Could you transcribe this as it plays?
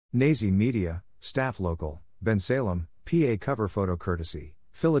Nazi Media, staff local, Bensalem, PA cover photo courtesy,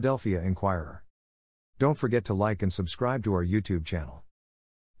 Philadelphia Inquirer. Don't forget to like and subscribe to our YouTube channel.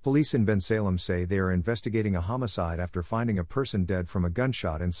 Police in Bensalem say they are investigating a homicide after finding a person dead from a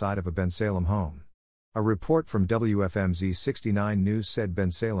gunshot inside of a Bensalem home. A report from WFMZ 69 News said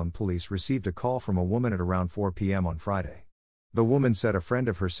Bensalem police received a call from a woman at around 4 p.m. on Friday. The woman said a friend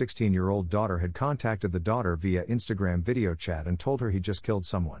of her 16-year-old daughter had contacted the daughter via Instagram video chat and told her he just killed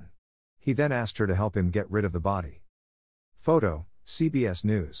someone. He then asked her to help him get rid of the body. Photo, CBS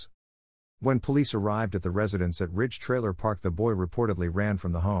News. When police arrived at the residence at Ridge Trailer Park, the boy reportedly ran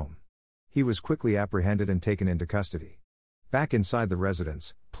from the home. He was quickly apprehended and taken into custody. Back inside the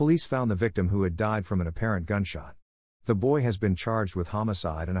residence, police found the victim who had died from an apparent gunshot. The boy has been charged with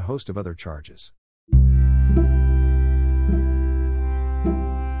homicide and a host of other charges.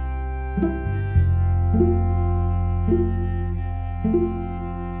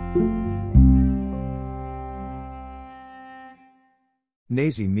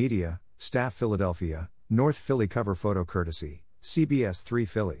 Nazi Media, staff Philadelphia, North Philly cover photo courtesy, CBS 3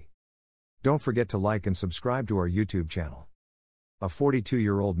 Philly. Don't forget to like and subscribe to our YouTube channel. A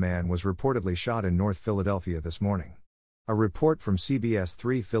 42-year-old man was reportedly shot in North Philadelphia this morning. A report from CBS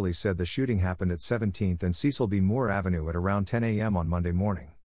 3 Philly said the shooting happened at 17th and Cecil B. Moore Avenue at around 10 a.m. on Monday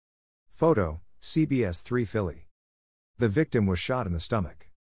morning. Photo, CBS 3 Philly. The victim was shot in the stomach.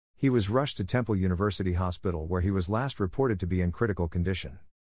 He was rushed to Temple University Hospital where he was last reported to be in critical condition.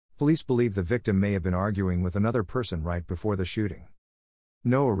 Police believe the victim may have been arguing with another person right before the shooting.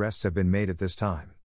 No arrests have been made at this time.